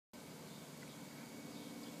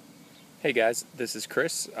Hey guys, this is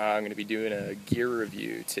Chris. I'm going to be doing a gear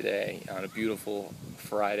review today on a beautiful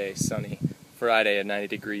Friday, sunny Friday, a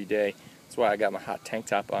 90-degree day. That's why I got my hot tank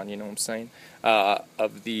top on, you know what I'm saying?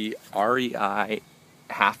 Of the REI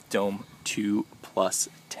Half Dome 2 Plus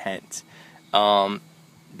tent.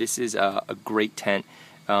 This is a great tent.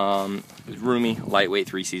 Roomy, lightweight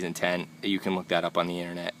 3-season tent. You can look that up on the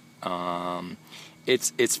internet.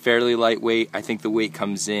 It's fairly lightweight. I think the weight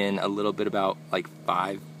comes in a little bit about like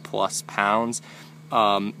 5+ pounds.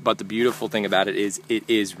 But the beautiful thing about it is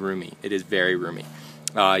roomy. It is very roomy.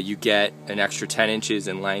 You get an extra 10 inches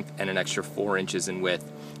in length and an extra 4 inches in width,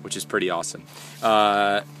 which is pretty awesome.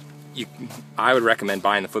 I would recommend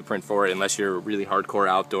buying the footprint for it unless you're a really hardcore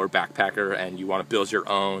outdoor backpacker and you want to build your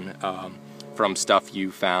own from stuff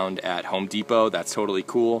you found at Home Depot. That's totally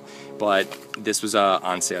cool, but this was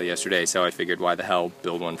on sale yesterday, so I figured why the hell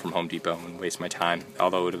build one from Home Depot and waste my time,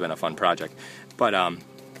 although it would have been a fun project. But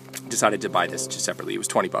decided to buy this just separately. It was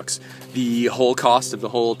 20 bucks. The whole cost of the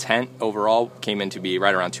whole tent overall came in to be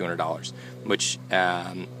right around $200, which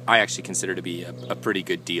I actually consider to be a pretty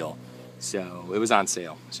good deal. So it was on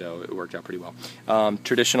sale, so it worked out pretty well.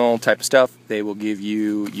 Traditional type of stuff, they will give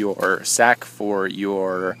you your sack for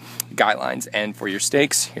your guy lines and for your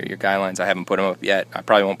stakes. Here are your guy lines. I haven't put them up yet. I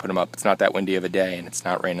probably won't put them up. It's not that windy of a day and it's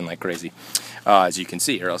not raining like crazy, as you can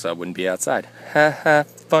see, or else I wouldn't be outside. Haha,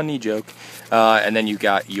 funny joke. And then you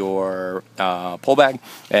got your pole bag,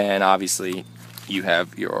 and obviously you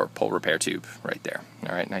have your pole repair tube right there.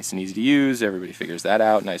 All right, nice and easy to use. Everybody figures that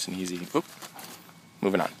out. Nice and easy. Oop.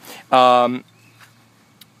 Moving on.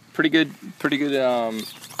 Pretty good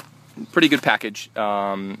package,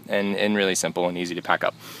 and really simple and easy to pack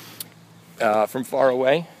up. From far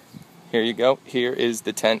away, here you go. Here is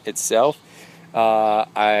the tent itself.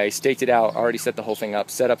 I staked it out, already set the whole thing up.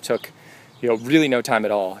 Setup took, really no time at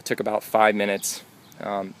all. It took about 5 minutes,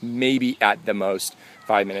 maybe at the most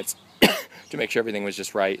 5 minutes, to make sure everything was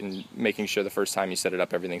just right and making sure the first time you set it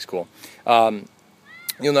up, everything's cool.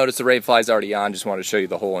 You'll notice the raid fly's already on. Just wanted to show you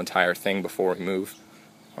the whole entire thing before we move.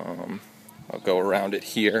 I'll go around it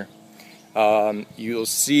here. You'll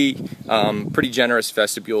see pretty generous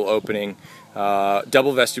vestibule opening.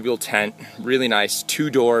 Double vestibule tent, really nice.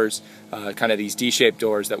 2 doors, kind of these D-shaped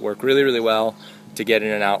doors that work really, really well to get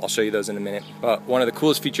in and out. I'll show you those in a minute. But one of the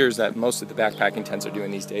coolest features that most of the backpacking tents are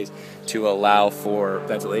doing these days to allow for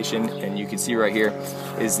ventilation, and you can see right here,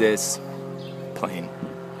 is this plane.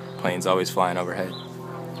 Plane's always flying overhead.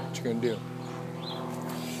 What you gonna do?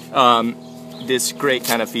 This great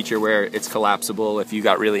kind of feature where it's collapsible if you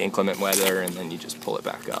got really inclement weather, and then you just pull it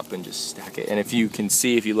back up and just stack it. And if you can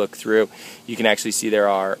see, if you look through, you can actually see there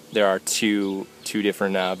are two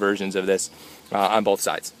different versions of this on both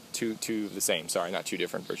sides. Two the same. Sorry, not 2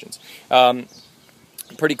 different versions.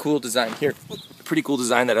 Pretty cool design here. Pretty cool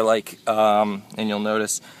design that I like. And you'll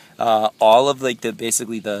notice all of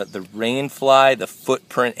basically the rain fly, the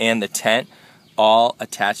footprint, and the tent all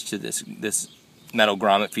attached to this metal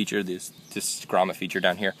grommet feature, this grommet feature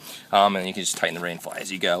down here, and you can just tighten the rain fly as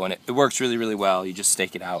you go, and it works really, really well. You just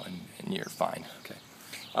stake it out and you're fine. Okay.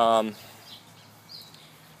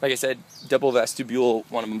 Like I said, double vestibule.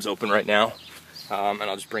 One of them's open right now, and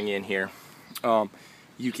I'll just bring you in here.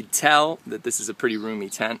 You can tell that this is a pretty roomy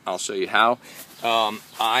tent. I'll show you how.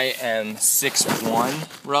 I am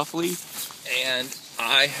 6'1" roughly, and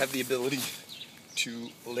I have the ability to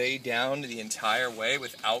lay down the entire way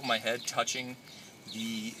without my head touching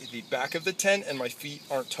the back of the tent, and my feet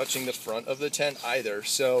aren't touching the front of the tent either.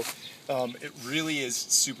 So it really is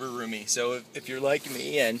super roomy. So if you're like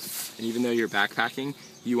me, and even though you're backpacking,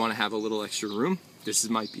 you want to have a little extra room, this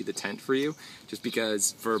might be the tent for you, just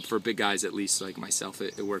because for big guys, at least like myself,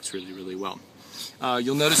 it works really, really well.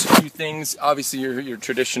 You'll notice a few things. Obviously your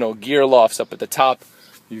traditional gear lofts up at the top.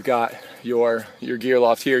 You got your gear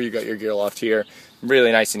loft here, you got your gear loft here.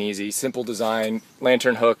 Really nice and easy, simple design,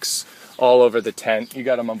 lantern hooks all over the tent. You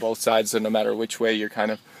got them on both sides, so no matter which way you're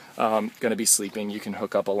kind of going to be sleeping, you can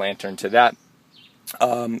hook up a lantern to that.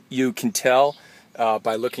 You can tell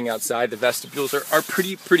by looking outside, the vestibules are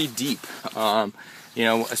pretty deep.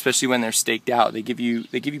 Especially when they're staked out, they give you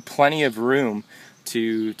plenty of room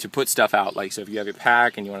to put stuff out. Like, so if you have your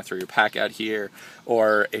pack and you want to throw your pack out here,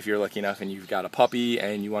 or if you're lucky enough and you've got a puppy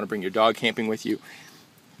and you want to bring your dog camping with you,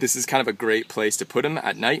 this is kind of a great place to put him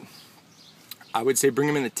at night. I would say bring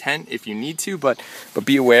him in the tent if you need to, but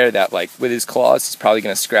be aware that, like, with his claws, he's probably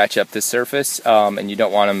going to scratch up the surface, and you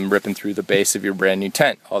don't want him ripping through the base of your brand new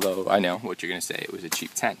tent. Although I know what you're going to say, it was a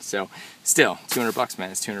cheap tent. So still, 200 bucks, man,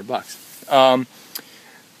 it's 200 bucks. I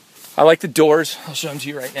like the doors. I'll show them to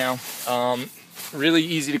you right now. Really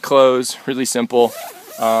easy to close, really simple.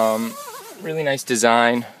 Really nice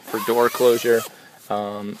design for door closure.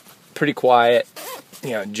 Pretty quiet,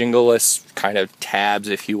 you know, jingleless kind of tabs,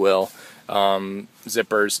 if you will,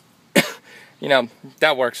 zippers. You know,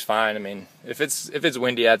 that works fine. I mean, if it's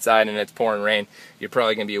windy outside and it's pouring rain, you're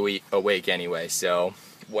probably gonna be awake anyway. So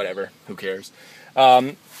whatever, who cares?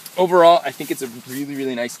 Overall, I think it's a really,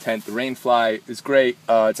 really nice tent. The Rainfly is great.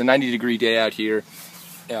 It's a 90-degree day out here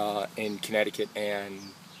in Connecticut, and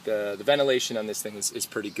the ventilation on this thing is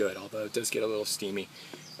pretty good, although it does get a little steamy.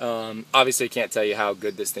 Obviously, I can't tell you how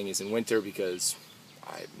good this thing is in winter because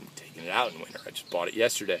I'm taking it out in winter. I just bought it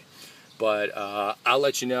yesterday. But I'll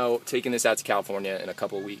let you know, taking this out to California in a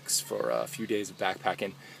couple of weeks for a few days of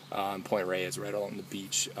backpacking. Point Reyes, right along the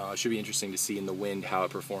beach. Should be interesting to see in the wind how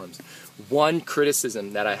it performs. One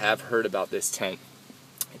criticism that I have heard about this tent,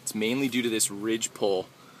 it's mainly due to this ridge pull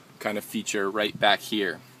kind of feature right back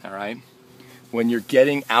here, all right? When you're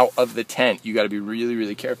getting out of the tent, you got to be really,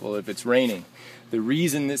 really careful if it's raining. The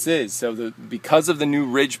reason this is, because of the new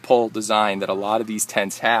ridge pull design that a lot of these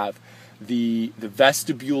tents have, the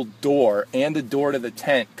vestibule door and the door to the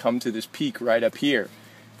tent come to this peak right up here.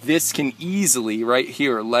 This can easily, right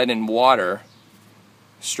here, let in water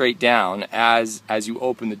straight down as you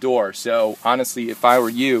open the door. So honestly, if I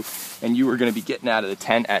were you and you were going to be getting out of the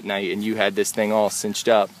tent at night and you had this thing all cinched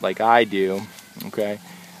up like I do, okay,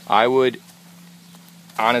 I would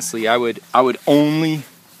honestly, I would only,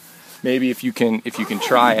 maybe if you can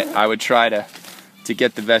try it, I would try to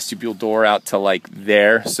get the vestibule door out to like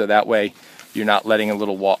there, so that way you're not letting a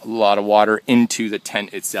lot of water into the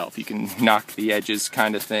tent itself. You can knock the edges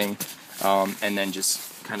kind of thing, and then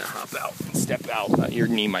just kind of hop out and step out. Your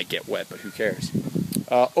knee might get wet, but who cares?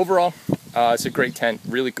 Overall, it's a great tent.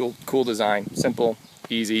 Really cool design. Simple,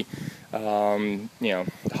 easy. You know,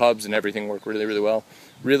 the hubs and everything work really, really well.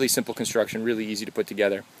 Really simple construction. Really easy to put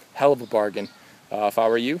together. Hell of a bargain. If I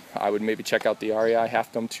were you, I would maybe check out the REI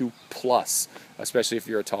Half Dome 2 Plus, especially if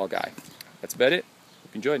you're a tall guy. That's about it.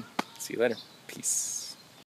 Hope you enjoyed. See you later. Peace.